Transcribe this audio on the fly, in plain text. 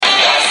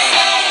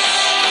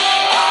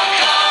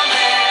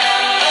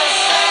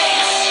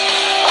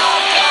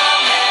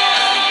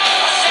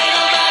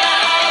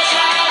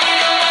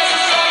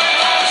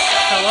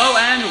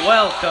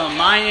welcome.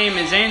 My name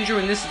is Andrew,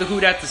 and this is the Who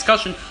Dat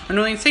Discussion, a New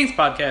Orleans Saints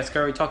podcast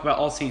where we talk about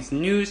all Saints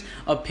news,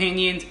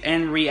 opinions,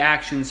 and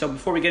reactions. So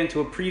before we get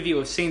into a preview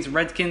of Saints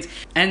Redskins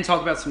and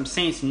talk about some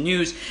Saints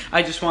news,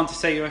 I just want to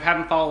say, if you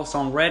haven't followed us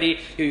already,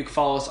 you can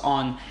follow us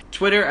on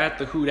Twitter at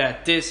the Who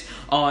Dat Dis,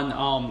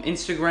 on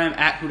Instagram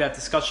at Who Dat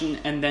Discussion,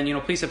 and then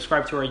please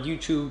subscribe to our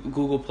YouTube,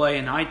 Google Play,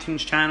 and iTunes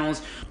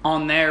channels.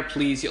 On there,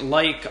 please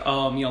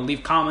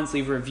leave comments,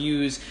 leave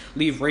reviews,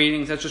 leave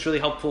ratings. That's just really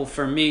helpful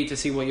for me to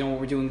see what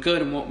we're doing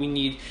good and what we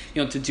need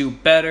to do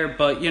better.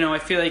 But I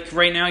feel like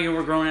right now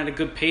we're growing at a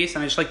good pace,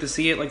 and I just like to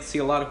see it. Like to see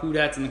a lot of Who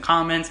Dats in the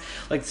comments.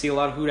 Like to see a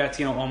lot of Who Dats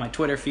on my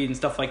Twitter feed and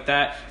stuff like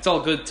that. It's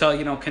all good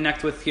to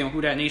connect with Who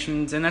Dat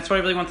Nations, and that's what I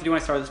really want to do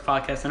when I started this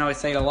podcast. I know I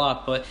say it a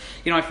lot, but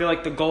I feel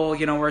like the goal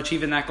we're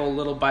achieving that goal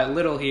little by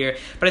little here.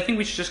 But I think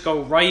we should just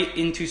go right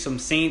into some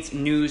Saints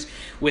news.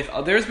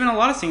 There's been a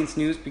lot of Saints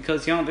news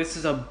because this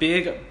is a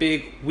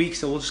big week,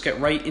 so we'll just get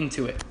right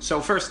into it.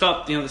 So first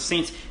up, the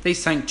Saints, they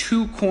signed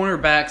two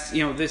cornerbacks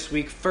this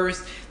week.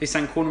 First, they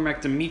signed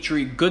cornerback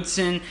Demetri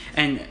Goodson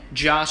and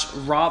Josh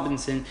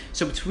Robinson.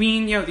 So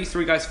between these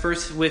three guys,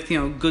 first with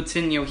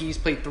Goodson, he's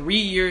played 3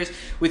 years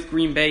with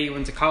Green Bay. He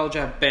went to college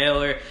at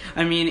Baylor.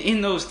 I mean,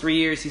 in those 3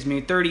 years, he's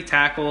made 30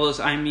 tackles.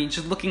 I mean,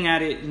 just looking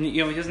at it, he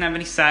doesn't have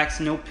any sacks,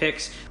 no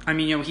picks. I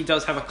mean, he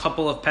does have a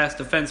couple of pass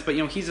defense, but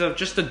he's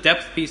just a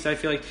depth piece. I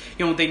feel like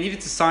they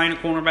needed to sign a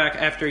cornerback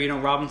after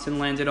Robinson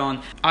landed on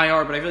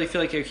IR, but I really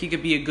feel like he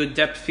could be a good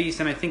depth piece,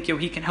 and I think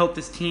he can help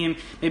this team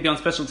maybe on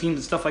special teams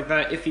and stuff like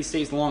that if he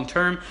stays long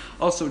term.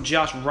 Also,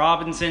 Josh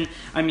Robinson,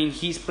 I mean,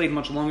 he's played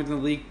much longer than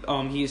the league.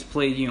 He has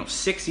played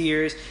 6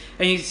 years,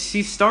 and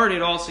he started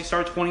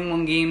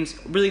 21 games.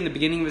 Really, in the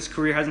beginning of his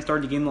career, hasn't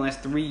started a game the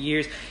last 3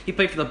 years. He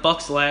played for the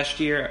Bucs last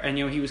year, and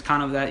he was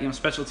kind of that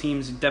special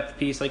teams depth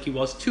piece like he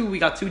was. We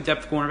got two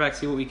depth cornerbacks.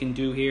 See what we can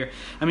do here.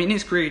 I mean, in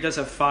his career, he does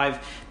have 5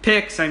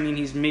 picks. I mean,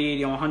 he's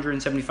made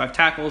 175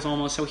 tackles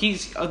almost. So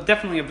he's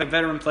definitely a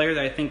veteran player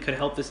that I think could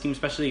help this team,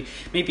 especially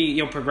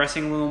maybe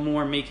progressing a little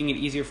more, making it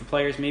easier for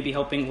players, maybe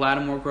helping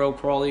Lattimore grow,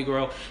 Crawley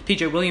grow,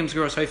 P.J. Williams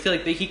grow. So I feel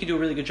like he could do a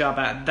really good job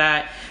at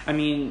that. I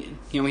mean,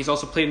 he's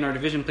also played in our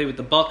division, played with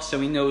the Bucs, so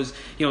he knows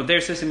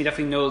their system. He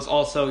definitely knows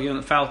also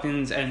the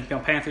Falcons and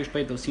Panthers,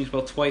 played those teams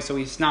both twice, so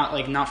he's not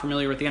not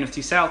familiar with the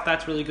NFC South.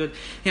 That's really good.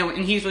 And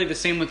he's really the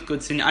same with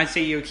Goodson. I'd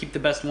say keep the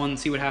best one,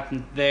 see what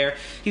happens there.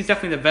 He's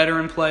definitely the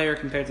veteran player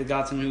compared to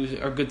Goodson,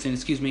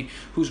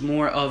 who's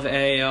more of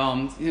a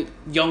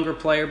younger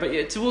player. But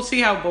we'll see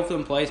how both of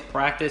them play.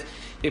 Practice.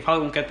 They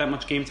probably won't get that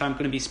much game time.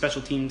 Going to be special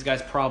teams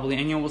guys probably.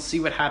 And, we'll see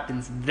what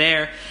happens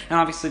there. And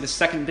obviously the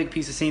second big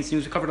piece of Saints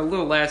news, we covered a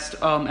little last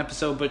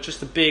episode, but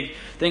just a big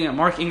thing that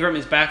Mark Ingram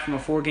is back from a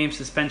 4-game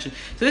suspension.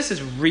 So this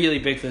is really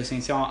big for the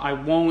Saints. I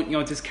won't,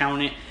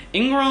 discount it.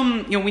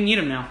 Ingram, we need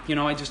him now.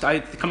 I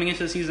coming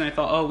into the season, I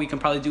thought, we can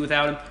probably do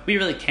without him. We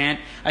really can't.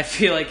 I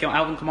feel like,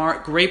 Alvin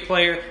Kamara, great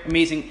player,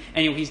 amazing.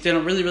 And, he's done a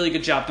really, really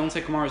good job. Don't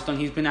say Kamara's done.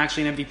 He's been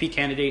actually an MVP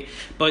candidate.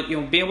 But,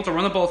 be able to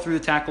run the ball through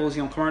the tackles.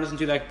 Kamara doesn't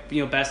do that,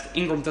 best.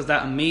 Ingram does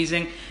that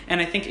amazing, and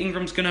I think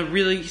Ingram's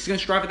he's gonna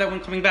strive at that when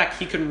coming back.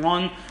 He can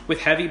run with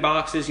heavy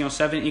boxes,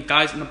 7, 8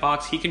 guys in the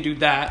box. He can do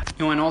that,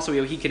 and also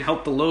he can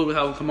help the load with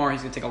Alvin Kamara.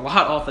 He's gonna take a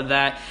lot off of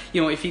that.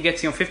 If he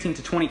gets 15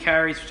 to 20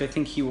 carries, which I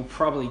think he will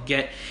probably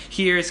get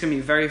here, it's gonna be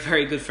very,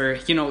 very good for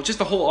just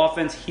the whole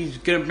offense. He's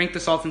gonna make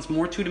this offense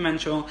more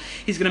two-dimensional.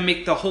 He's gonna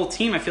make the whole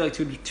team, I feel like,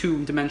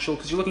 two-dimensional,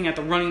 because you're looking at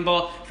the running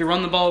ball. If you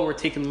run the ball, we're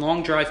taking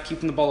long drives,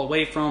 keeping the ball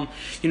away from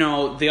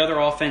the other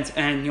offense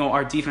and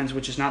our defense,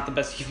 which is not the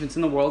best defense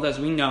in the world, as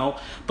we know.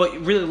 But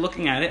really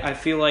looking at it, I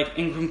feel like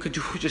Ingram could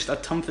do just a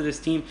ton for this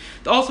team.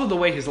 Also, the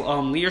way his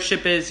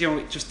leadership is,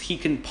 he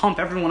can pump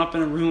everyone up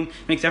in a room,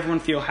 makes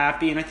everyone feel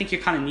happy, and I think you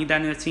kind of need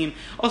that in a team.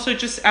 Also,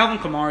 just Alvin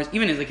Kamara,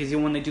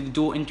 even when they do the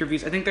dual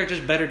interviews, I think they're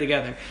just better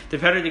together. They're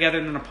better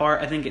together than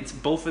apart. I think it's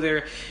both of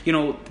their,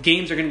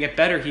 games are going to get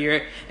better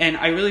here, and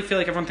I really feel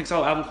like everyone thinks,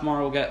 Alvin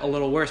Kamara will get a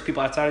little worse.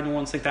 People outside of New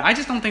Orleans think that. I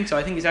just don't think so.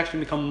 I think he's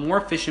actually become more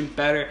efficient,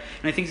 better,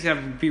 and I think he's going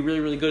to be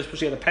really, really good,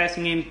 especially at the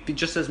passing game, be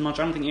just as much.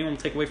 I don't think Ingram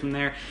will take away from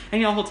there.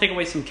 And, he'll take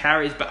away some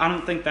carries, but I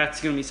don't think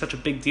that's going to be such a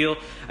big deal.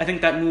 I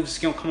think that moves,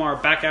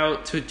 Kamara back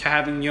out to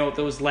having,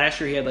 those last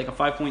year he had like a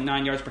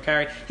 5.9 yards per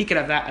carry. He could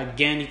have that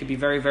again. He could be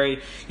very,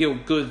 very,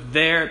 good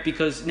there,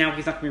 because now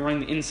he's not going to be running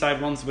the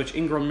inside runs, which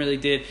Ingram really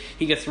did.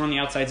 He gets to run the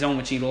outside zone,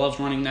 which he loves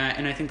running that,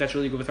 and I think that's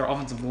really good with our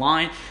offensive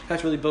line.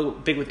 That's really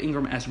big with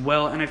Ingram as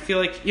well, and I feel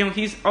like,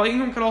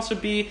 Ingram could also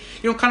be,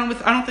 kind of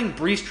with, I don't think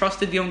Breeze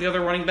trusted, the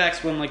other running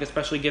backs when,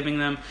 especially giving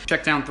them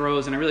check down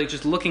throws, and I really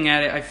just looking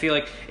at it, I feel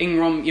like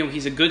Ingram,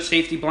 he's a good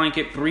safety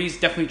blanket. Breeze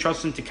definitely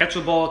trusts him to catch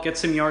the ball, get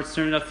some yards,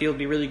 turn it upfield,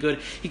 be really good.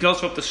 He can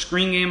also help the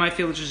screen game, I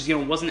feel, which just,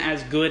 wasn't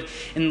as good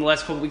in the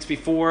last couple weeks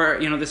before,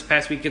 this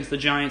past week against the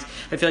Giants.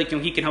 I feel like,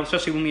 he can help,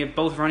 especially when we have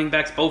both running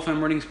backs, both of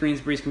them running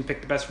screens. Breeze can pick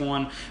pick the best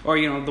one, or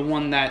the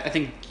one that I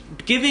think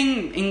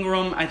giving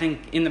Ingram, I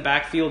think, in the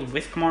backfield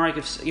with Kamara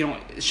gives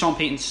Sean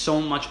Payton so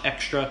much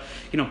extra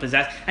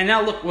possess. And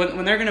now look,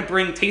 when they're going to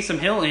bring Taysom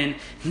Hill in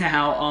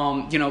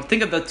now,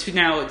 think of the two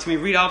now to me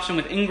read option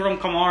with Ingram,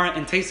 Kamara,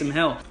 and Taysom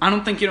Hill. I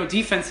don't think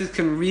defenses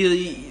can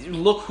really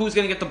look who's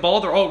going to get the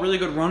ball. They're all really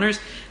good runners,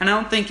 and I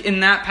don't think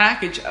in that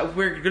package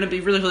we're going to be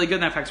really, really good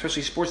in that package,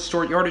 especially sports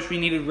short yardage we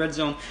needed red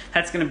zone.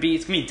 It's going to be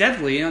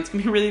deadly. It's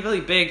going to be really,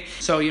 really big.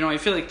 So I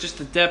feel like just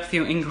the depth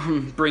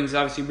Ingram brings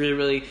obviously really,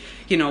 really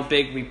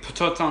big. We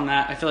touched on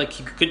that. I feel like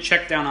he could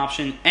check down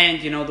option,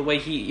 and the way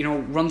he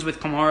runs with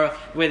Kamara,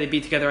 the way they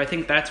beat together. I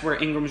think that's where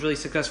Ingram's really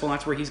successful, and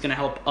that's where he's going to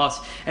help us,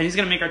 and he's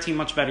going to make our team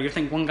much better. You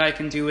think one guy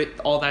can do it,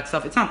 all that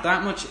stuff. It's not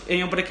that much,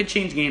 but it could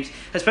change games,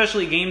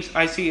 especially games.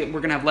 I see we're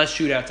going to have less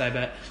shootouts. I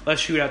bet less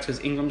shootouts because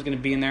Ingram's going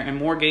to be in there, and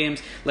more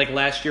games like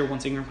last year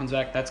once Ingram comes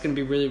back. That's going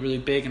to be really, really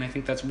big, and I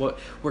think that's what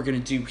we're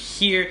going to do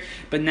here.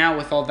 But now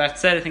with all that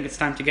said, I think it's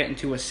time to get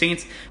into a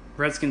Saints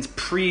Redskins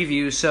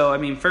preview. So,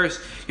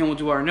 first, we'll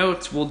do our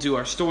notes, we'll do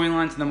our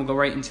storylines, and then we'll go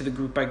right into the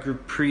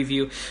group-by-group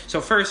preview. So,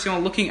 first,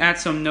 looking at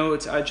some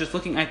notes, just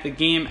looking at the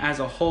game as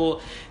a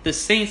whole, the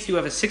Saints do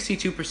have a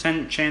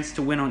 62% chance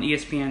to win on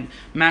ESPN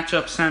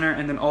Matchup Center,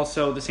 and then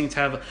also the Saints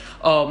have,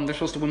 they're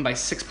supposed to win by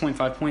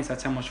 6.5 points.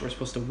 That's how much we're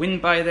supposed to win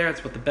by there.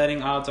 That's what the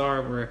betting odds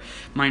are. We're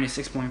minus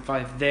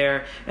 6.5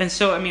 there. And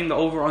so, the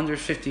over-under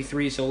is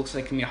 53, so it looks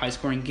like it can be a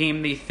high-scoring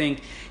game. They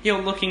think,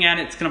 looking at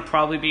it, it's going to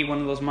probably be one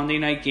of those Monday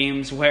night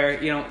games where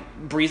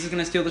Breeze is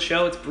going to steal the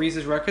show. It's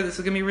Breeze's record. This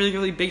is going to be really,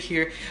 really big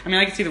here.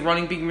 I can see the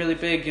running being really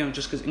big,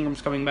 just because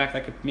Ingram's coming back,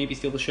 that could maybe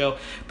steal the show.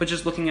 But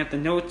just looking at the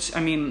notes,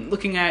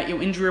 looking at,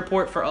 injury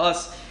report for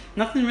us,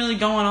 nothing really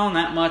going on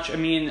that much.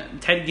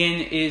 Ted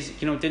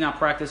Ginn did not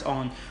practice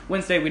on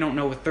Wednesday. We don't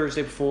know with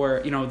Thursday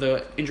before,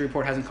 the injury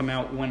report hasn't come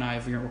out when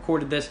I've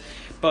recorded this.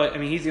 But,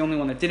 he's the only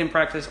one that didn't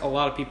practice. A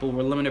lot of people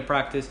were limited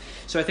practice.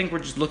 So I think we're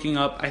just looking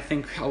up. I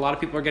think a lot of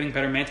people are getting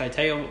better. Manti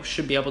Te'o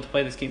should be able to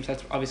play this game. So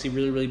that's obviously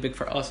really, really big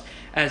for us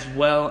as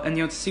well. And,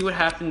 to see what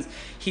happens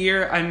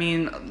here,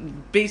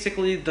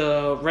 basically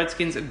the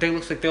Redskins, they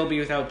look like they'll be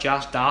without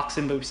Josh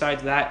Doxson. But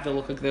besides that, they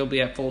look like they'll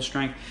be at full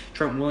strength.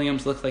 Trent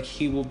Williams looks like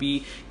he will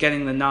be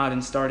getting the nod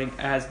and starting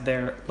as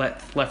their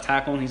left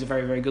tackle. And he's a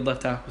very, very good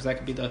left tackle. So that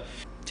could be the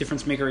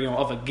difference maker,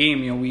 of a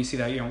game. We see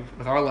that,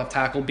 with our left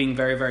tackle being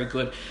very, very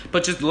good.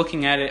 But just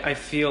looking at it, I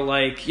feel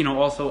like,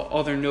 also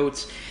other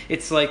notes,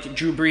 it's like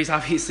Drew Brees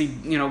obviously,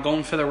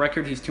 going for the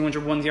record. He's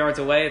 201 yards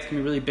away. It's going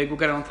to be really big. We'll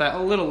get onto that a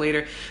little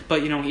later.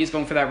 But, he's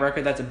going for that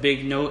record. That's a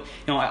big note.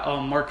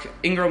 Mark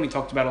Ingram, we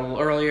talked about a little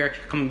earlier,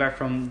 coming back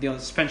from the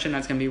suspension.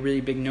 That's going to be a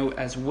really big note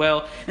as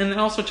well. And then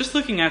also just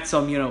looking at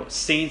some,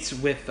 Saints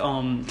with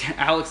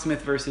Alex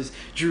Smith versus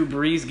Drew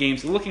Brees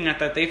games. Looking at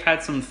that, they've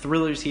had some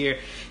thrillers here,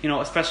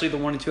 especially the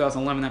one in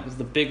 2011. That was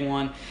the big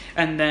one.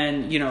 And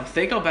then,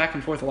 they go back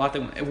and forth a lot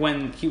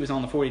when he was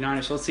on the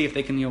 49ers. So let's see if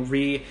they can,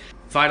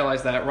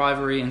 revitalize that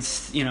rivalry and,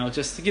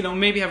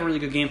 maybe have a really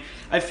good game.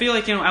 I feel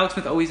like, Alex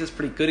Smith always is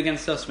pretty good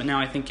against us, but now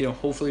I think,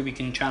 hopefully we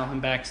can channel him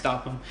back,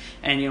 stop him,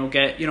 and,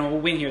 get, a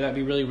win here. That'd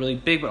be really, really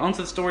big. But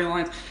onto the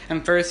storylines.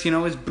 And first,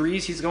 is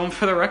Breeze. He's going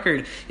for the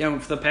record,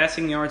 for the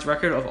passing yards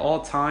record of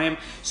all time.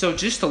 So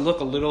just to look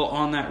a little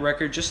on that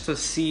record, just to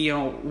see,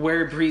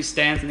 where Breeze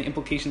stands and the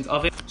implications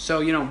of it.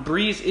 So,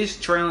 Breeze is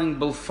trailing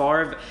both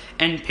Favre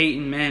and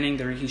Peyton Manning.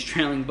 He's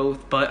trailing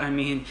both, but,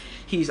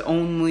 he's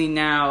only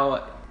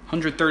now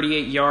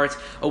 138 yards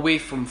away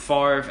from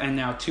Favre and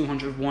now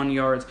 201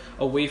 yards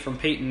away from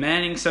Peyton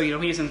Manning. So,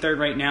 he's in third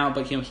right now,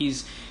 but,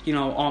 he's,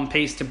 on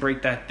pace to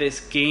break that this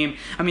game.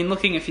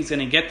 Looking if he's going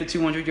to get the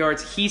 200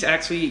 yards, he's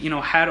actually,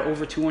 had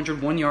over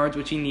 201 yards,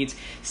 which he needs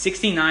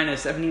 69 to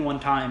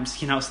 71 times,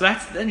 so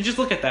that's, and just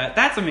look at that.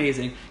 That's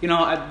amazing.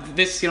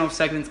 This,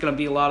 segment's going to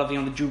be a lot of,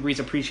 the Drew Brees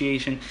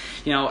appreciation.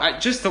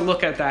 Just to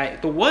look at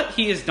that, what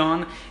he has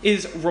done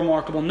is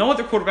remarkable. No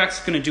other quarterback's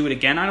going to do it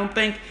again, I don't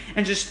think.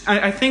 And just,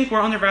 I think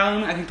we're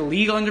undervaluing him. I think the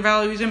league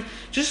undervalues him.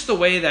 Just the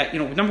way that,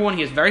 number one,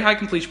 he has very high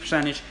completion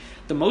percentage.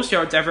 The most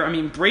yards ever.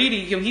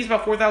 Brady, he's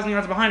about 4,000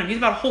 yards behind him. He's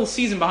about a whole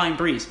season behind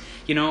Breeze,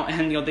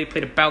 and, they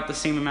played about the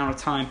same amount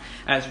of time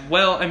as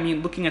well.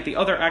 Looking at the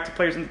other active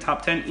players in the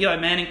top 10, Eli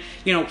Manning,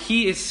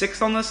 he is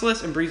sixth on this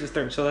list and Breeze is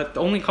third. So that's the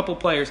only couple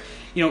players.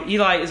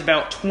 Eli is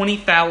about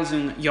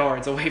 20,000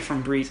 yards away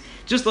from Breeze.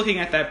 Just looking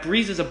at that,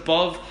 Breeze is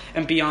above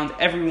and beyond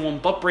everyone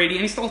but Brady,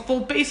 and he's still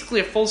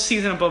basically a full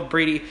season above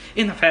Brady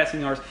in the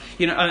passing yards.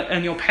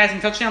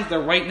 Passing touchdowns,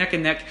 they're right neck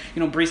and neck.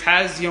 Breeze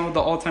has, the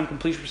all-time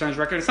completion percentage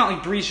record. It's not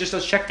like Breeze just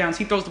does checkdowns.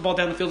 He throws the ball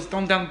down the field, he's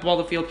throwing down the ball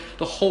the field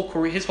his whole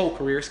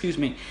career,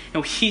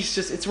 he's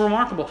just, it's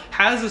remarkable.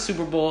 Has a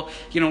Super Bowl,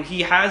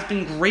 he has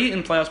been great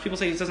in playoffs. People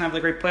say he doesn't have a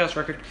great playoffs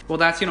record. Well,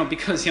 that's,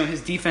 because,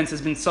 his defense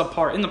has been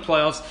subpar in the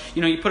playoffs.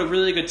 You put a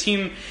really good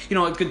team,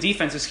 a good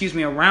defense,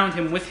 around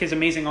him with his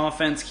amazing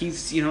offense.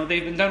 He's, they've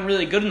been done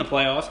really good in the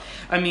playoffs.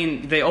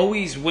 They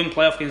always win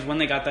playoff games when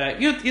they got that.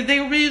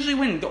 They usually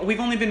win. We've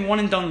only been one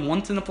and done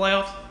once in the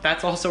playoffs.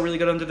 That's also really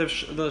good under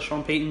the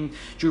Sean Payton,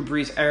 Drew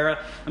Brees era.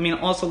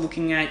 Also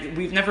looking at,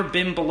 we've never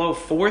been below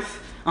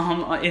fourth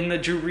in the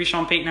Drew Brees,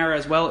 Sean Payton era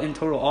as well in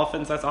total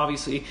offense. That's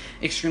obviously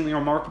extremely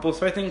remarkable.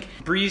 So I think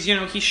Brees,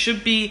 he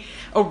should be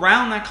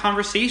around that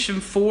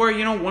conversation for,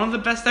 one of the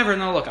best ever.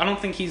 Now, look, I don't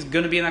think he's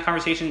going to be in that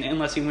conversation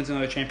unless he wins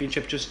another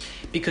championship just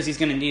because he's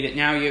going to need it.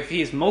 Now, if he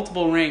has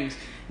multiple rings,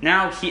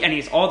 now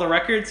he's all the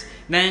records,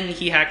 then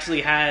he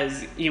actually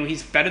has,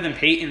 he's better than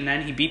Peyton,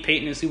 then he beat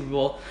Peyton in the Super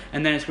Bowl,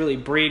 and then it's really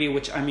Brady,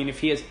 which, if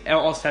he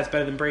also has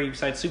better than Brady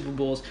besides Super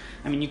Bowls,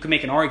 you could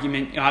make an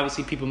argument.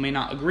 Obviously, people may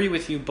not agree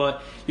with you,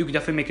 but you could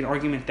definitely make an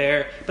argument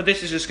there. But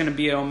this is just going to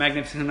be a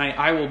magnificent night.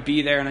 I will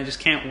be there, and I just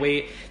can't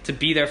wait to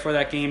be there for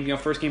that game.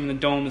 First game in the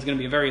Dome is going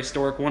to be a very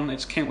historic one. I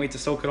just can't wait to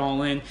soak it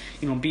all in.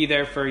 Be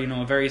there for,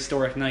 a very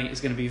historic night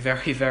is going to be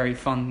very, very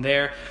fun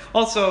there.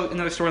 Also,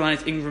 another storyline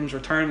is Ingram's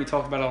return. We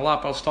talked about it a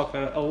lot, but I'll just talk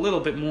about it a little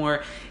bit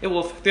more. It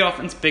will affect the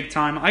offense big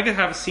time. I could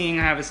have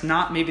it's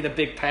not maybe the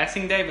big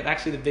passing day, but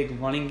actually the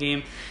big running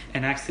game,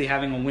 and actually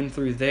having a win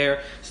through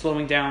there,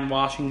 slowing down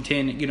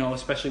Washington,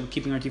 especially with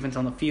keeping our defense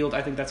on the field.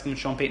 I think that's what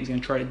Sean Payton's going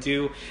to try to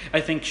do.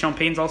 I think Sean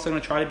Payton's also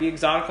going to try to be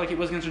exotic like he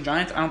was against the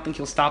Giants. I don't think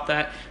he'll stop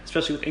that,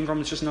 especially with Ingram.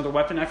 It's just another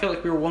weapon. I feel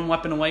like we were one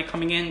weapon away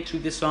coming into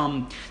this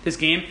this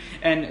game,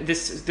 and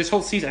this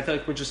whole season, I feel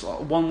like we're just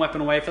one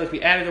weapon away. I feel like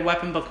we added a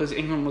weapon because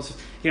Ingram was,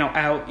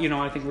 out.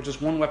 I think we're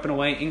just one weapon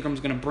away. Ingram's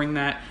going to bring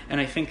that, and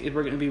I think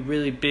we're going to be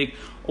really big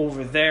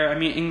over there.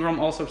 Ingram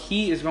also,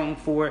 he is going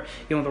for,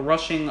 the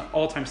rushing,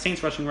 all-time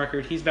Saints rushing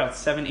record. He's about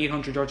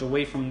 700-800 yards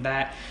away from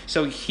that.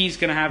 So he's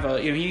going to have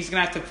he's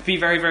going to have to be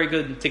very, very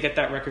good to get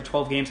that record,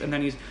 12 games, and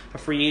then he's a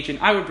free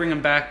agent. I would bring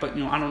him back, but,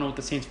 I don't know what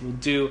the Saints will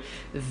do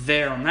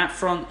there on that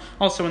front.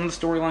 Also, in the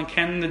storyline,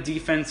 can the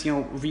defense,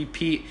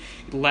 repeat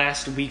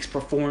last week's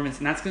performance?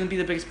 And that's going to be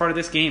the biggest part of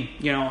this game.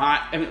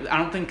 I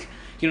don't think,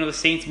 the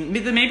Saints,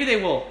 maybe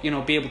they will,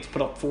 be able to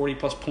put up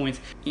 40-plus points,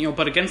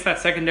 but against that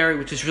secondary,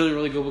 which is really,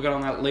 really good, we'll get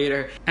on that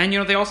later. And,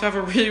 they also have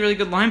a really, really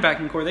good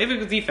linebacking core. They have a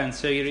good defense,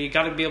 so, you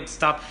got to be able to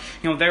stop,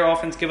 their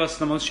offense, give us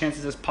the most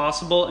chances as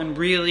possible, and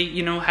really,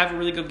 have a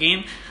really good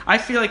game. I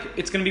feel like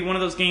it's going to be one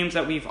of those games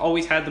that we've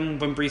always had them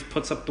when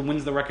Brees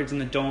wins the records in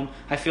the Dome.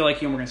 I feel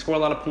like, we're going to score a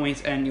lot of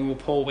points, and we'll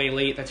pull away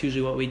late. That's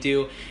usually what we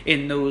do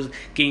in those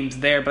games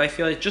there. But I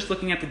feel like just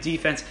looking at the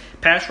defense,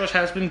 pass rush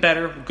has been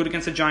better, good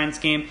against the Giants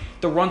game.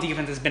 The run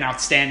defense has been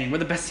outstanding. We're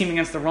the best team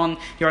against the run,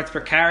 yards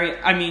per carry.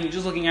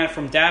 Just looking at it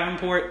from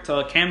Davenport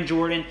to Cam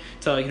Jordan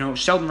to,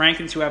 Sheldon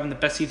Rankins, who having the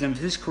best season of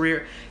his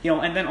career,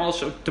 and then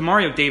also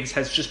Demario Davis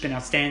has just been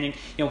outstanding.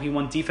 He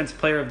won Defensive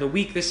Player of the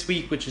Week this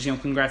week, which is,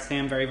 congrats to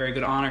him, very, very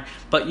good honor.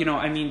 But,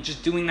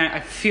 just doing that, I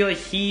feel like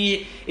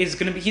he's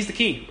the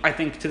key, I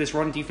think, to this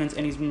run defense,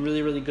 and he's been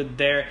really, really good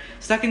there.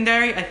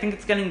 Secondary, I think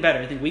it's getting better.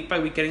 I think week by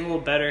week getting a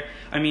little better.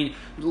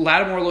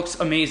 Lattimore looks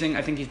amazing.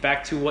 I think he's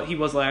back to what he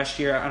was last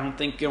year. I don't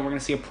think, we're going to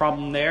see a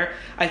problem there.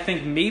 I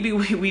think maybe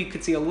we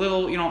could see a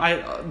little,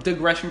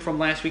 digression from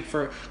last week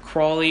for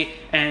Crawley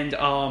and,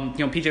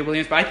 PJ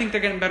Williams, but I think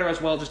they're getting better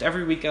as well. Just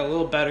every week get a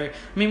little better.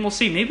 We'll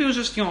see. Maybe it was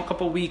just, a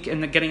couple week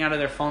and getting out of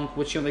their funk,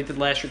 which, they did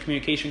last year.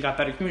 Communication got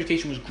better.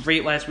 Communication was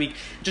great last week.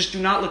 Just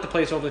do not let the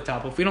plays over the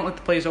top. If we don't let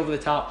the plays over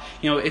the top,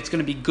 it's going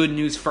to be good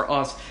news for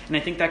us. And I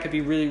think that could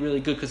be really,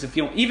 really good because if,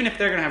 even if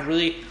they're going to have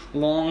really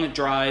long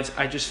drives,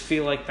 I just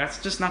feel like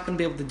that's just not going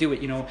to be able to do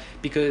it,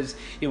 because,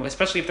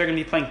 especially if they're going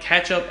to be playing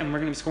catch up and we're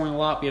going to be scoring a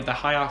lot, we have the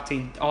high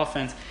octane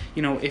offense,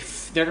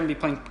 if they're going to be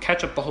playing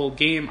catch up the whole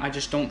game, I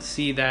just don't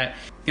see that,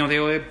 they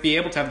would be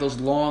able to have those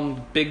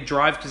long, big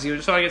drives because you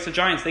just saw against the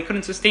Giants, they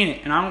couldn't sustain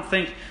it. And I don't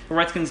think the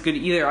Redskins good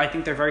either. I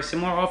think they're very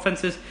similar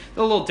offenses.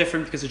 They're a little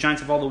different because the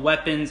Giants have all the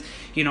weapons,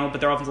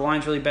 but their offensive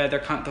line's really bad.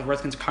 The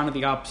Redskins are kind of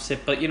the opposite.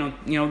 But,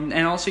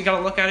 and also you got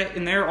to look at it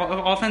in their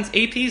offense.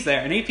 AP's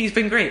there, and AP's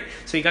been great.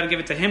 So you got to give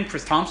it to him.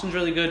 Chris Thompson's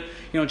really good.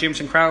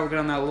 Jameson Crowder will get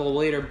on that a little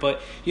later.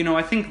 But,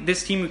 I think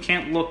this team, we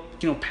can't look,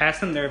 past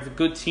them. They're a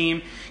good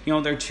team.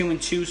 They're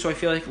 2-2. So I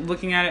feel like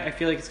looking at it, I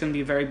feel like it's going to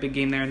be a very big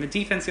game there. And the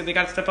defense, they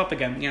got to step up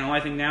again. I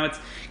think now it's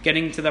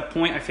getting to that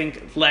point. I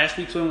think last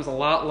week's win was a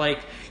lot like,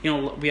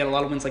 we had a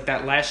lot of wins like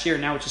that last year.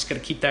 Now it's just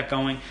going to keep that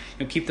going,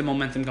 keep the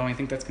momentum going. I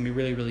think that's going to be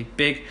really, really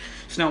big.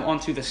 So now on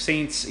to the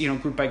Saints,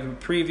 group by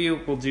group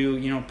preview. We'll do,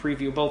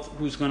 preview both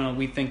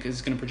we think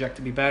is going to project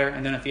to be better.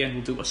 And then at the end,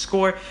 we'll do a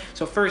score.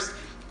 So first,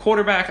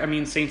 quarterback,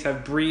 Saints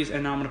have Brees,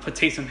 and now I'm going to put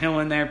Taysom Hill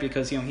in there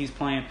because, he's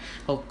playing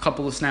a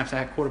couple of snaps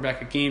at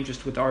quarterback a game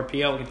just with the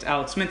RPO against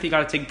Alex Smith. You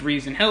got to take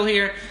Brees and Hill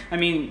here.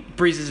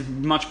 Brees is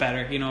much better.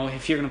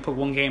 If you're going to put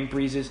one game,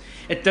 Brees is.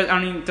 It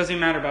doesn't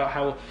matter about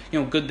how,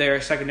 good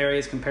their secondary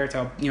is compared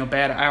to how,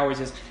 bad ours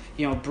is.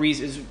 Brees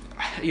is,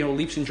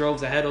 leaps and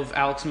droves ahead of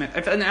Alex Smith.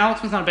 And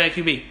Alex Smith's not a bad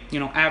QB,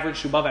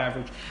 average to above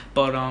average.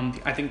 But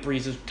I think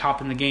Brees is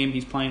top in the game.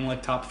 He's playing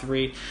like top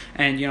 3.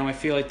 And, I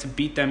feel like to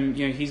beat them,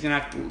 he's going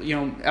to have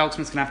to, Alex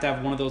Smith's going to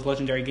have one of those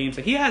legendary games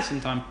that he has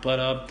sometimes.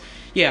 But,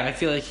 I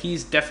feel like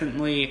he's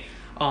definitely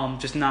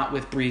just not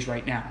with Brees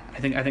right now.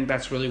 I think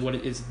that's really what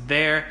it is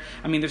there.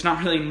 There's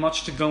not really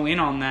much to go in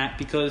on that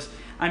because,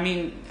 I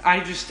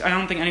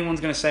don't think anyone's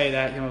going to say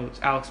that,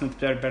 Alex Smith's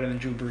better than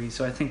Drew Brees.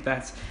 So I think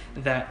that's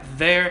that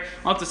there.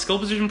 Off the skill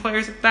position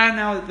players,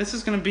 this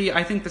is going to be,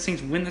 I think the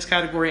Saints win this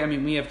category. I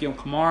mean, we have,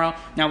 Kamara,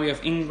 now we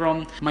have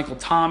Ingram, Michael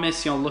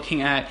Thomas,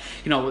 looking at,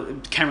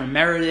 Cameron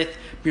Meredith,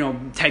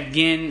 Ted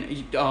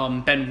Ginn,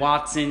 Ben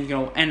Watson,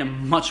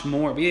 and much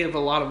more. We have a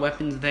lot of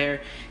weapons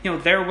there.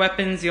 Their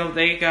weapons,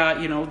 they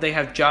got, they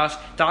have Josh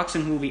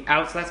Doxson, who will be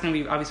out, so that's going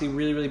to be obviously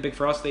really, really big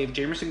for us. They have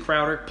Jamison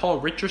Crowder, Paul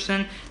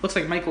Richardson. Looks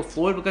like Michael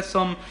Floyd will get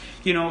some,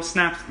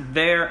 snaps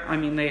there. I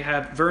mean, they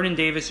have Vernon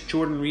Davis,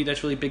 Jordan Reed,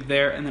 that's really big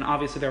there. And then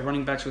obviously their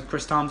running backs with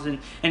Chris Thompson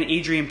and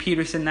Adrian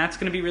Peterson. That's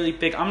going to be really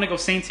big. I'm going to go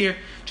Saints here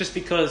just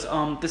because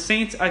the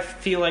Saints, I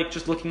feel like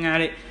just looking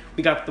at it,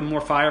 we got the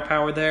more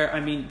firepower there. I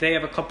mean, they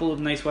have a couple of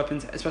nice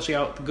weapons, especially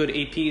out the good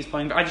AP is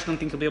playing. But I just don't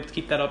think he'll be able to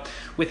keep that up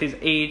with his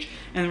age.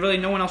 And really,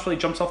 no one else really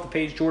jumps off the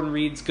page. Jordan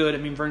Reed's good. I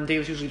mean, Vernon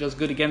Davis usually does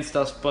good against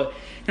us. But,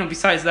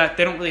 besides that,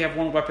 they don't really have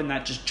one weapon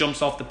that just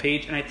jumps off the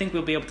page. And I think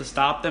we'll be able to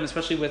stop them,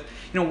 especially with,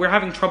 we're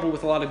having trouble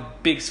with a lot of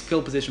big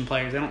skill position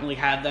players. They don't really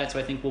have that, so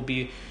I think we'll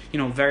be,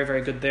 very,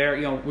 very good there.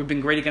 We've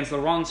been great against the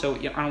run, so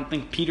I don't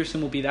think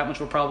Peterson will be that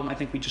much of a problem. I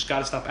think we just got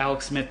to stop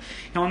Alex Smith,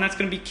 and that's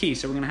going to be key.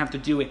 So we're going to have to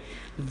do it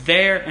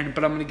there.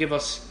 But I'm going to give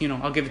us,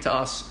 I'll give it to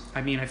us.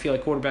 I mean, I feel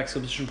like quarterback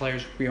skill position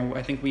players,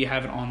 I think we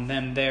have it on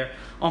them there.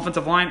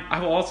 Offensive line, I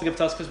will also give it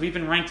to us because we've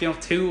been ranked,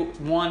 2,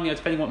 1,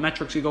 depending what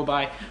metrics you go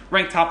by,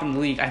 ranked top in the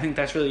league. I think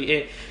that's really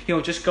it.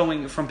 Just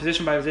going from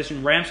position by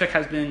position, Ramczyk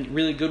has been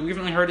really good. We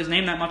haven't really heard his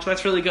name that much, so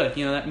that's really good.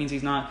 That means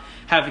he's not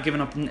having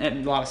given up a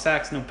lot of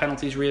sacks, no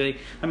penalties really.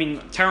 I mean,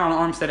 Teron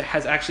Armstead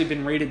has actually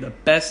been rated the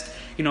best,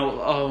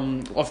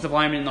 offensive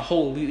lineman in the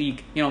whole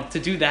league. To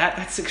do that,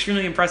 that's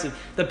extremely impressive.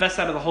 The best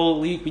out of the whole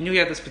league. We knew he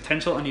had this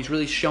potential, and he's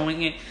really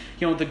showing it.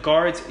 The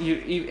guards,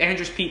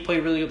 Andrews Pete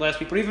played really good last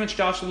week, but even with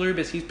Josh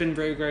Lubis, he's been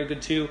very, very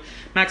good too.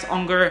 Max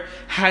Unger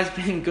has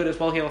been good as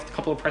well. He left a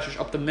couple of pressures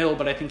up the middle,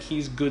 but I think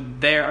he's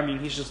good there. I mean,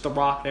 he's just the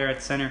rock there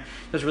at center.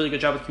 Does a really good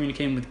job of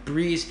communicating with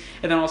Breeze.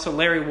 And then also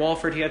Larry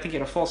Walford, I think he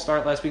had a false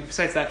start last week.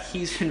 Besides that,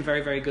 he's been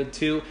very, very good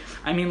too.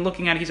 I mean,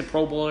 looking at it, he's a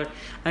Pro Bowler.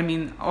 I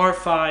mean, our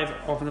 5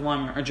 offensive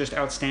linemen are just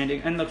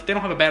outstanding. And look, they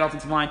don't have a bad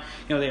offensive line.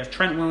 They have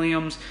Trent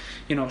Williams,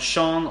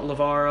 Sean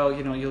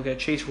Lavaro, you'll get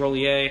Chase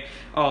Rollier,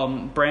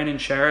 Brandon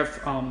Sheriff,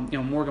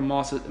 Morgan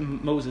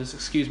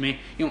Moses,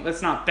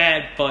 that's not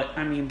bad, but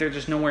I mean, they're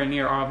just nowhere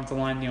near our offensive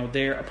line.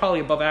 They're probably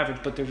above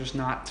average, but they're just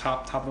not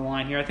top of the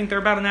line here. I think they're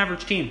about an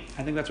average team.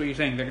 I think that's what you're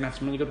saying. They're going to have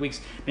some really good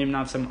weeks, maybe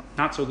not some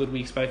not so good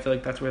weeks, but I feel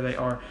like that's where they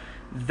are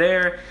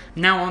there.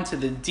 Now on to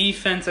the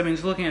defense. I mean,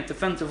 just looking at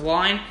defensive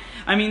line,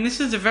 I mean, this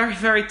is a very,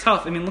 very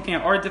tough. I mean, looking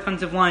at our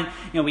defensive line,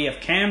 we have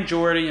Cam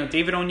Jordan,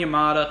 David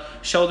Onyemata,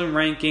 Sheldon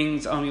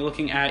Rankings. You're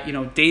looking at,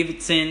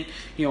 Davidson,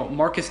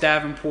 Marcus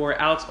Davenport,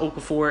 Alex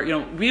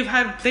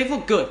Okafor. They've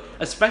looked good,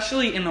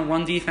 especially in the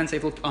run defense.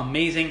 They've looked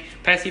amazing.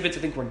 Pass defense, I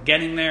think we're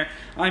getting there.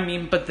 I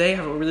mean, but they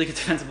have a really good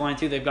defensive line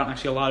too. They've gotten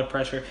actually a lot of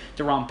pressure.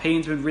 Deron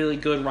Payne's been really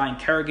good. Ryan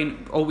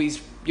Kerrigan,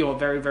 always a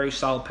very, very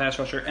solid pass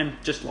rusher, and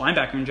just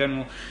linebacker in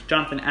general.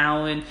 Jonathan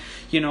Allen,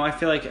 I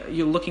feel like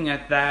you're looking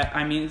at that.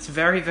 I mean, it's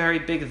very, very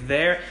big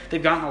there.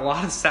 They've gotten a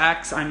lot of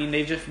sacks. I mean,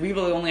 we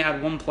really only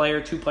had 1 player,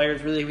 2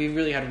 players, really. We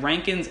really had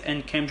Rankins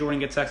and Cam Jordan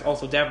get sacks.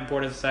 Also,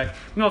 Davenport has a sack.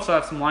 We also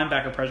have some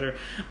linebacker pressure.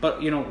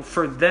 But,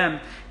 for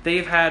them,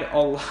 they've had a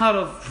lot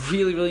of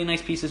really, really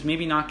nice pieces.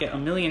 Maybe not get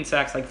 1,000,000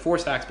 sacks, like 4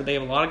 sacks, but they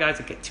have a lot of guys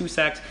that get 2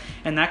 sacks,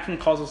 and that can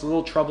cause us a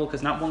little trouble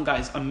because not one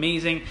guy's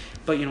amazing,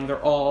 but,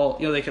 they're all,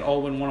 they could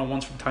all win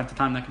one-on-ones from time to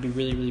time. That could be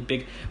really, really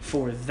big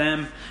for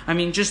them. I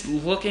mean, just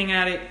looking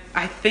at it,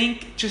 I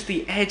think just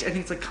the edge, I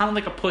think it's like kind of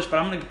like a push, but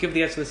I'm going to give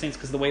the edge to the Saints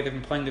because the way they've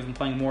been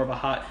playing more of a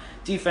hot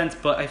defense,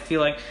 but I feel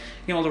like,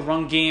 the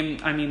run game,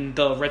 I mean,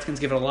 the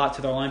Redskins give it a lot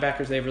to their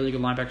linebackers. They have really good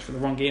linebackers for the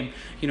run game,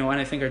 and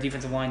I think our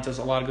defensive line does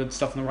a lot of good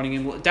stuff in the running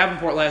game.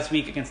 Davenport last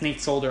week against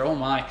Nate Solder, oh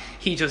my,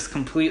 he just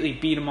completely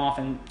beat him off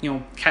and,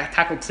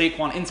 tackled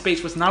Saquon in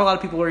space, which not a lot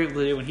of people were able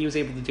to do, and he was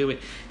able to do it.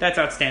 That's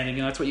outstanding.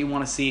 That's what you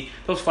want to see.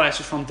 Those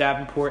flashes from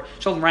Davenport.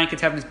 Sheldon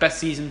Rankins having his best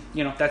season,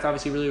 that's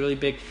obviously really, really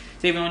big.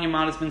 David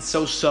Onyemata's been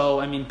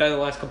so-so. I mean, better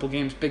the last couple of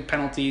games, big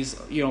penalties,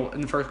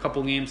 in the first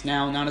couple of games.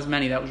 Now, not as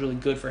many. That was really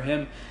good for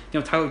him.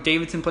 Tyler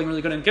Davidson playing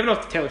really good. And give it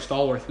off to Taylor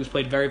Stallworth, who's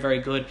played very, very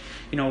good,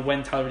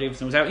 when Tyler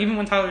Davidson was out. Even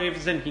when Tyler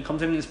Davidson in, he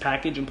comes in his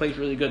package and plays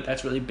really good.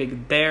 That's really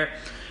big there.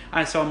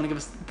 So I'm going to give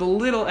us the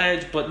little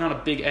edge, but not a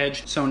big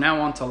edge. So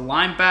now on to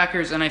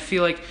linebackers, and I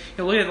feel like,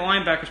 look at the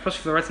linebackers, especially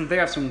for the Redskins, they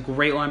have some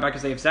great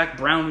linebackers. They have Zach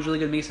Brown, who's really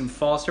good, Mason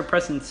Foster,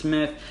 Preston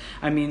Smith.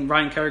 I mean,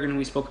 Ryan Kerrigan, who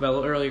we spoke about a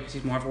little earlier because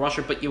he's more of a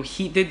rusher, but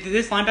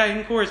this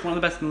linebacking core is one of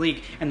the best in the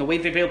league, and the way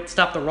they've been able to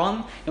stop the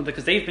run,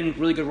 because they've been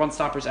really good run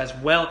stoppers as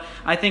well.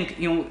 I think,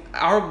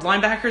 our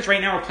linebackers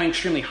right now are playing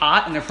extremely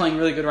hot, and they're playing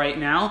really good right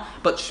now,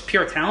 but just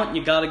pure talent,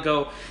 you got to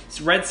go. It's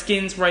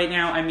Redskins right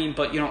now, I mean,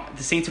 but,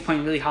 the Saints are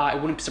playing really hot.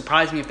 It wouldn't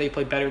surprise me if they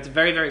played better. It's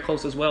very, very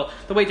close as well.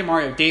 The way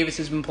Demario Davis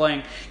has been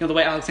playing, the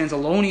way Alex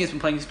Anzalone has been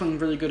playing, he's playing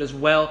really good as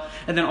well.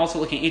 And then also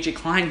looking at AJ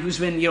Klein, who's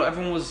been,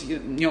 everyone was,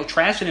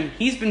 trashing him.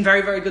 He's been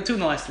very, very good too in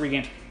the last 3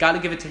 games. Got to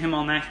give it to him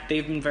on that.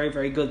 They've been very,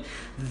 very good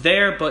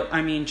there. But,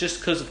 I mean, just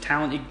because of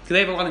talent, they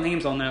have a lot of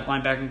names on that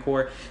linebacking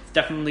core.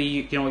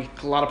 definitely,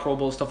 a lot of Pro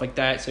Bowl stuff like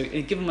that. So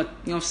it give them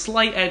a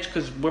slight edge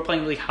because we're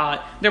playing really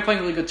hot. They're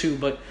playing really good too.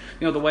 But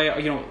the way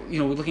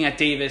looking at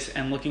Davis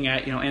and looking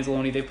at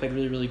Anzalone, they've played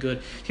really really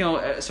good.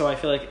 So I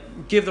feel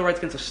like give the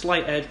Redskins a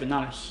slight edge, but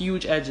not a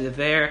huge edge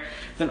there.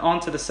 Then on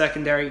to the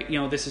secondary.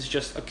 This is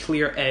just a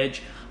clear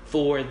edge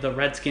for the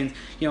Redskins.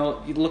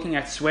 Looking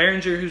at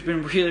Swearinger, who's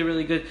been really,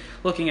 really good.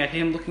 Looking at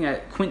him, looking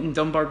at Quinton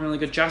Dunbar, been really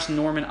good. Josh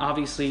Norman,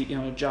 obviously,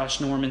 Josh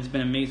Norman's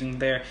been amazing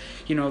there.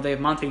 They have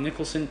Monte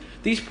Nicholson.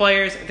 These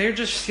players, they're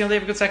just, they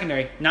have a good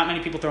secondary. Not many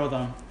people throw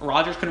them.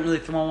 Rodgers couldn't really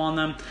throw on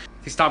them.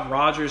 They stopped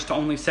Rodgers to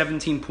only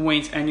 17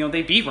 points, and,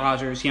 they beat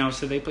Rodgers,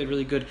 so they played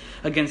really good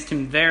against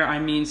him there.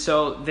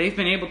 So they've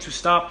been able to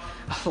stop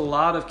a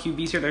lot of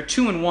QBs here. They're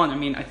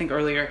 2-1. I think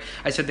earlier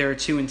I said they were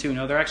 2-2.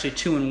 No, they're actually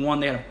 2-1.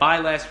 They had a bye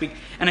last week,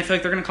 and I feel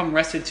like they're going to come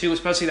rested too,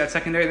 especially that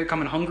secondary. They're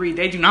coming hungry.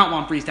 They do not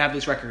want Brees to have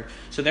this record,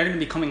 so they're going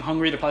to be coming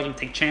hungry. They're probably going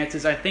to take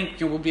chances. I think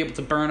we'll be able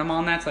to burn them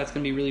on that, so that's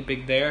going to be really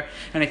big there.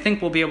 And I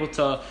think we'll be able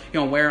to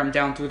wear them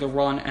down through the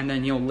run, and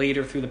then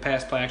later through the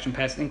play action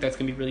pass. I think that's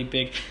going to be really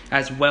big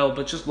as well.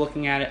 But just looking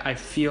at it, I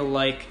feel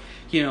like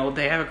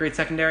they have a great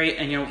secondary,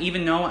 and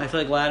even though I feel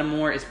like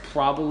Lattimore is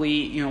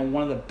probably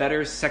one of the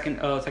better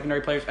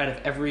secondary players out of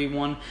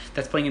everyone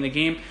that's playing in the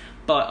game.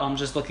 But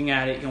just looking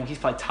at it, he's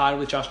probably tied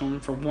with Josh Norman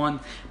for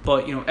one.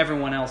 But,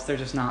 everyone else, they're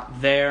just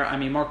not there.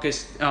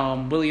 Marcus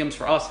Williams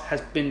for us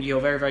has been,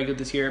 very, very good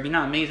this year.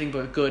 Not amazing,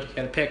 but good. He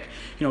had a pick,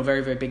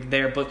 very, very big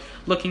there. But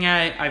looking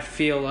at it, I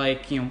feel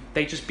like,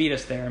 they just beat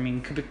us there.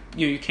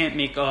 You can't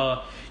make,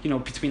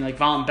 between like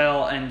Von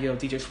Bell and,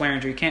 DJ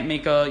Swearinger,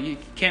 you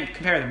can't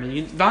compare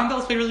them. Von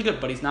Bell's played really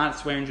good, but he's not at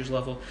Swearinger's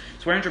level.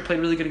 Swearinger played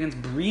really good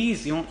against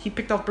Brees. He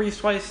picked off Brees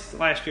twice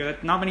last year.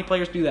 Not many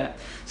players do that.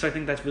 So I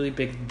think that's really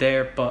big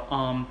there. But,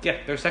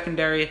 their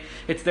secondary,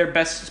 it's their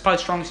best, it's probably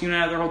strongest unit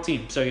out of their whole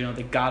team. So,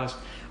 they got us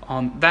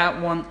on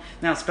that one.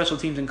 Now, special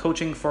teams and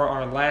coaching for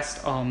our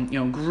last,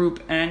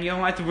 group. And,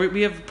 I think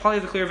we have probably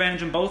the clear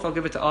advantage in both. I'll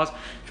give it to us.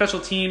 Special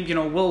team,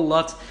 Will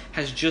Lutz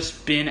has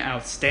just been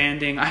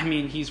outstanding.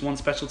 He's won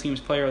special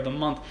teams player of the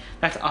month.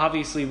 That's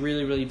obviously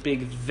really, really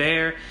big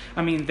there.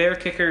 Their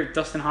kicker,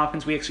 Dustin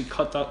Hopkins, we actually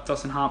cut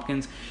Dustin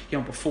Hopkins,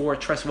 before.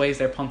 Tress Way is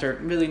their punter.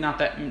 Really not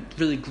that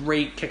really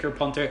great kicker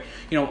punter.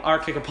 Our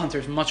kicker punter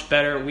is much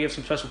better. We have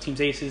some special teams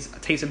aces.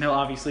 Taysom Hill,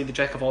 obviously, the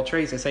jack of all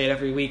trades. I say it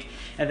every week.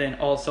 And then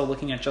also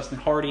looking at Justin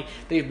Hardy,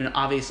 they've been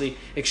obviously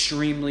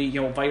extremely,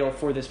 vital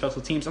for the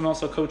special teams. I'm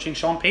also coaching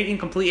Sean Payton,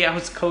 completely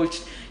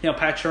out-coached,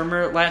 Pat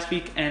Shurmur last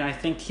week, and I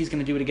think he's going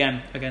to do it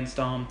again against,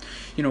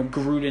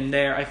 Gruden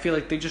there. I feel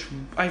like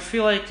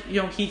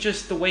he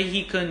just, the way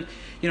he can,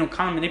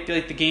 kind of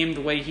manipulate the game,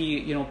 the way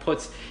he,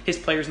 puts his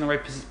players in the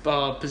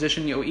right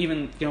position.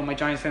 Even, my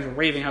Giants fans were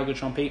raving how good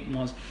Sean Payton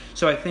was.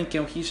 So I think,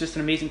 he's just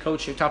an amazing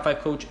coach, a top 5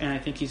 coach, and I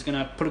think he's going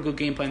to put a good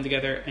game plan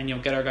together and,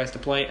 get our guys to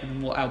play, and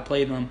then we'll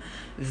outplay them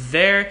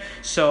there.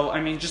 So,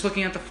 just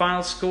looking at the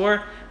final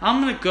score,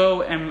 I'm going to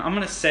go and I'm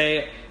going to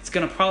say it's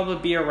going to probably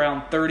be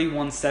around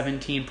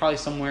 31-17, probably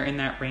somewhere in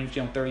that range,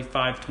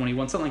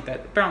 35-21, something like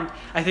that.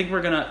 I think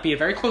we're going to be a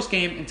very close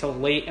game until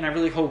late, and I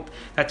really hope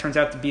that turns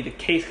out to be the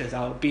case because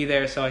I'll be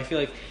there. So I feel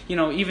like,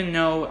 even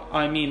though,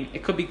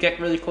 it could get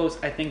really close,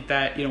 I think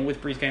that,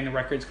 with Brees getting the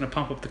record, it's going to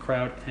pump up the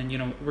crowd, and,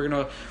 we're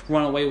going to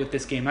run away with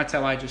this game. That's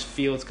how I just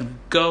feel it's going to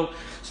go.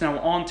 So now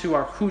on to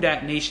our Who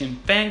Dat Nation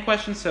fan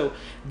questions. So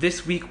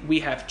this week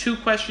we have 2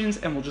 questions,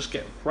 and we'll just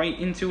get right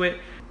into it.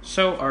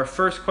 So our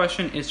first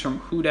question is from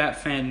Who Dat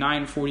Fan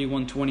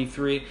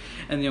 94123,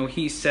 and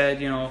he said,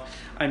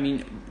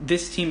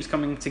 this team's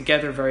coming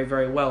together very,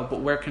 very well,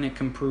 but where can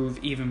it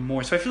improve even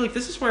more? So I feel like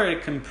this is where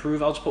it can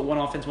improve. I'll just put one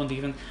offense, one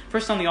defense.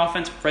 First on the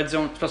offense, red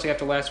zone, especially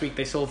after last week,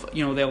 they still have, they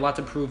have a lot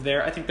to prove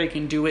there. I think they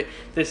can do it.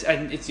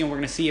 And it's, we're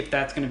going to see if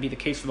that's going to be the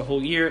case for the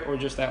whole year, or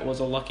just that was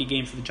a lucky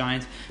game for the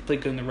Giants.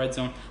 Played good in the red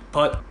zone.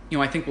 But,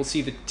 I think we'll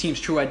see the team's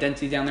true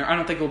identity down there. I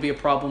don't think it'll be a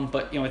problem,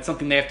 but, it's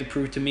something they have to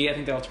prove to me. I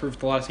think they'll have to prove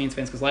to a lot of Saints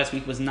fans, because last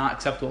week was not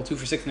acceptable. 2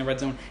 for 6 in the red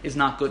zone is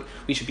not good.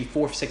 We should be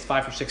 4 for 6,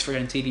 5 for 6 for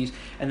TDs,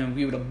 and then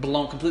we would have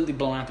completely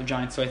blown out the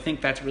Giants. So I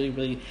think that's really,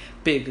 really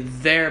big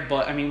there.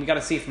 But, we got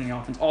to see it from the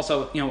offense.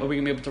 Also, are we going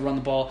to be able to run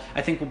the ball?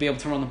 I think we'll be able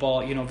to run the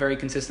ball, very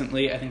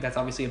consistently. I think that's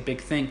obviously a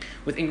big thing.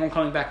 With Ingram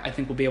coming back, I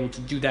think we'll be able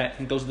to do that. I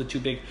think those are the 2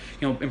 big,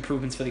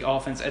 improvements for the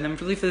offense. And then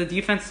really for the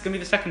defense, it's going to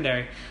be the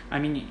secondary.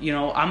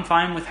 I'm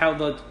fine with how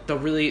the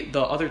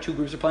other 2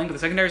 groups are playing, but the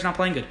secondary is not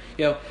playing good.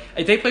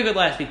 If they play good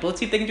last week, but let's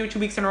see if they can do it 2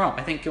 weeks in a row.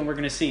 I think we're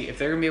going to see if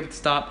they're going to be able to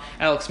stop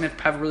Alex Smith,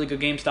 have a really good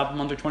game, stop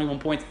him under 21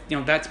 points.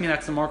 That's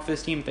the mark for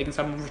this team. If they can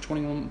stop him over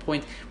 21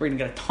 points, we're going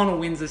to get a ton of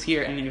wins this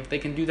year. And if they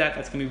can do that,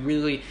 that's going to be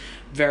really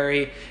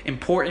very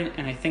important,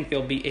 and I think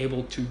they'll be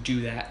able to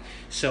do that.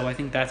 So I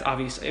think that's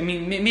obviously,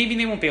 maybe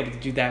they won't be able to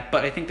do that,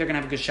 but I think they're going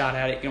to have a good shot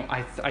at it.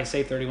 I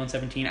say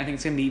 31-17. I think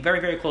it's going to be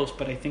very, very close,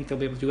 but I think they'll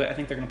be able to do it. I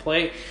think they're going to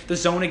play the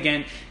zone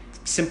again,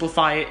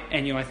 simplify it,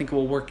 and I think it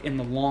will work in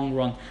the long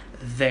run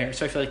there.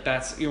 So I feel like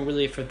that's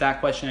really for that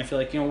question. I feel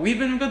like we've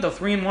been good though.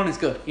 3-1 is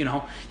good. You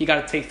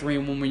got to take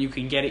 3-1 when you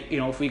can get it.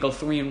 If we go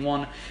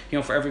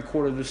 3-1, for every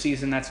quarter of the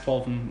season, that's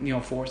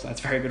 12-4. So that's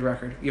a very good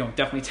record.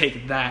 Definitely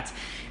take that.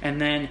 And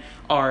then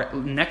our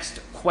next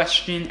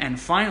question and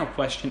final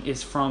question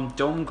is from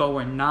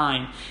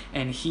DomeGoer9,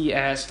 and he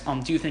asked,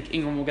 do you think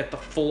Ingram will get the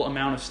full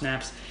amount of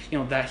snaps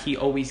that he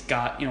always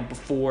got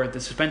before the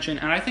suspension?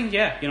 And I think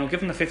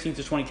give him the 15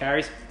 to 20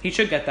 carries, he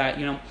should get that.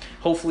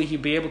 Hopefully he'll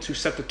be able to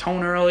set the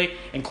tone early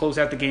and close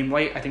out the game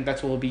right. I think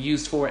that's what will be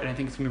used for, and I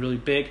think it's going to be really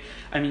big.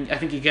 I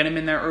think you get him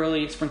in there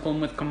early, sprinkle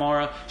him with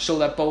Kamara, show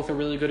that both are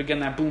really good.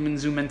 Again, that boom and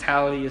zoom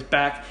mentality is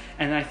back,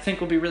 and I think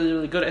will be really,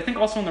 really good. I think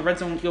also in the red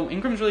zone,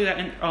 Ingram's really that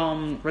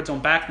red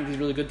zone back. I think he's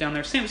really good down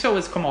there. So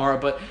is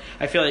Kamara, but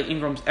I feel like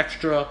Ingram's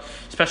extra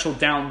special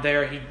down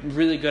there. He's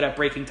really good at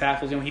breaking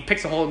tackles. He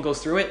picks a hole and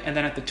goes through it, and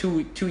then at the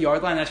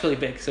 2-yard line, that's really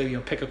big. So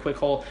pick a quick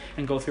hole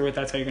and go through it.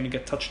 That's how you're going to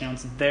get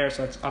touchdowns there.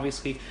 So that's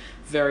obviously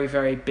very,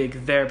 very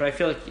big there. But I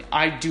feel like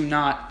I do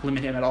not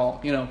limit him at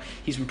all.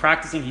 He's been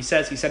practicing. He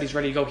said he's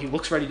ready to go. He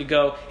looks ready to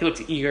go. He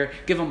looks eager.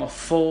 Give him a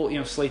full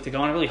slate to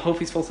go. And I really hope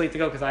he's full slate to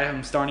go, because I have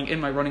him starting in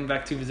my running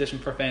back 2 position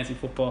for fantasy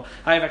football.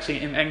 I have actually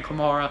him and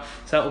Kamara,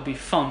 so that will be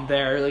fun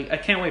there. I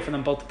can't wait for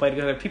them both to play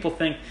together. People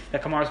think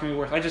that Kamara's going to be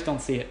worse. I just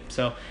don't see it.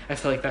 So I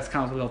feel like that's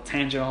kind of a little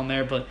tangent on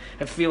there, but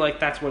I feel like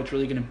that's what it's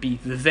really going to be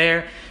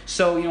there.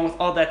 So, with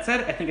all that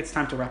said, I think it's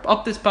time to wrap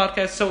up this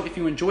podcast. So if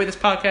you enjoy this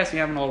podcast, if you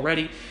haven't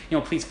already,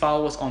 please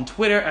follow us on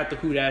Twitter at the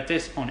Who Dat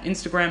Dis, on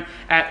Instagram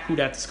at Who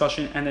Dat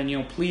Discussion, and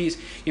then please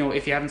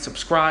if you haven't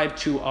subscribed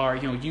to our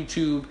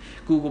YouTube,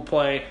 Google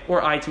Play,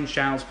 or iTunes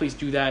channels, please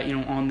do that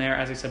on there.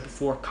 As I said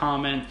before,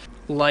 comment,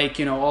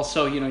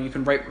 also you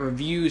can write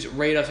reviews,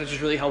 rate us. It's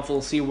just really helpful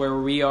to see where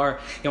we are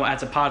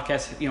as a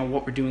podcast,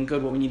 what we're doing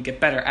good, what we need to get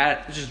better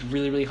at. It's just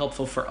really, really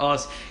helpful for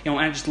us, and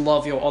I just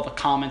love all the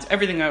comments,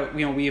 everything that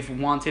we've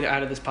wanted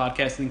out of this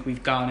podcast. I think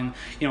we've gotten,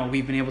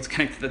 we've been able to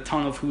connect with a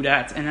ton of Who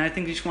Dats, and I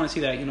think you just want to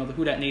see that the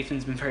Who Dat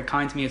Nathan's been very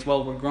kind to me as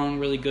well. We're growing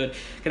really good,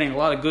 getting a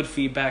lot of good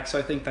feedback, so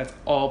I think that's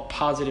all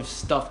positive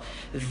stuff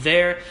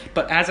there.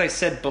 But as I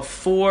said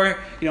before,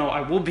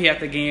 I will be at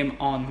the game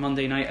on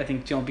Monday night. I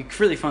think it'll be a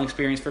really fun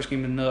experience, first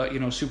game in the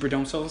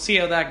Superdome, so we'll see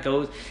how that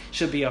goes.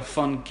 Should be a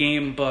fun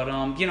game, but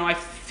I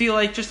feel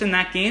like just in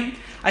that game,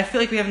 I feel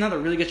like we have another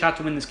really good shot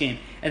to win this game.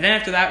 And then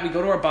after that, we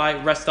go to our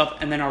bye, rest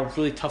up, and then our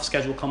really tough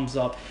schedule comes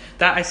up.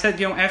 That I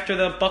said, after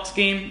the Bucs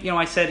game,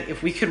 I said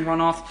if we could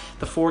run off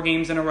the 4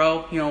 games in a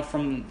row,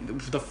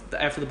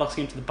 after the Bucs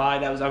game to the bye,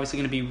 that was obviously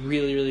going to be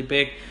really, really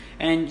big.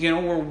 And,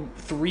 we're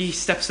 3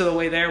 steps of the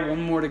way there,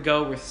 1 more to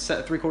go. We're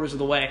 3/4 of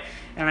the way.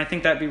 And I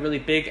think that'd be really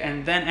big.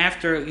 And then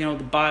after,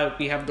 the bye,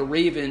 we have the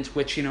Ravens,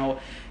 which,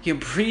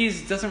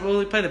 Breeze doesn't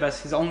really play the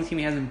best. He's the only team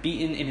he hasn't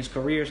beaten in his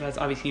career, so that's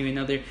obviously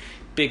another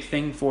big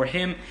thing for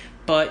him.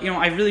 But,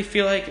 I really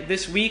feel like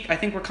this week, I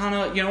think we're kind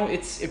of,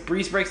 if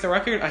Breeze breaks the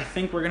record, I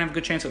think we're going to have a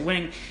good chance at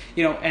winning.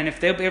 And if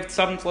they'll be able to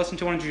stop him to less than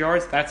 200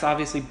 yards, that's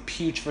obviously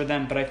huge for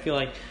them. But I feel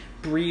like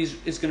Breeze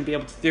is going to be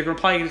able to, they're going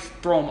to probably just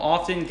throw him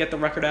often, get the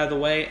record out of the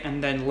way,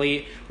 and then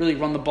late really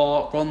run the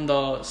ball, run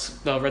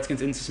the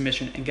Redskins into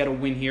submission and get a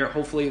win here.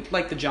 Hopefully,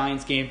 like the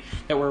Giants game,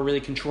 that we're really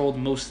controlled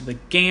most of the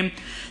game.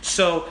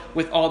 So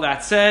with all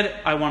that said,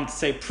 I wanted to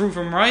say prove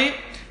them right.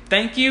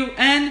 Thank you,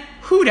 and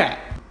Who Dat?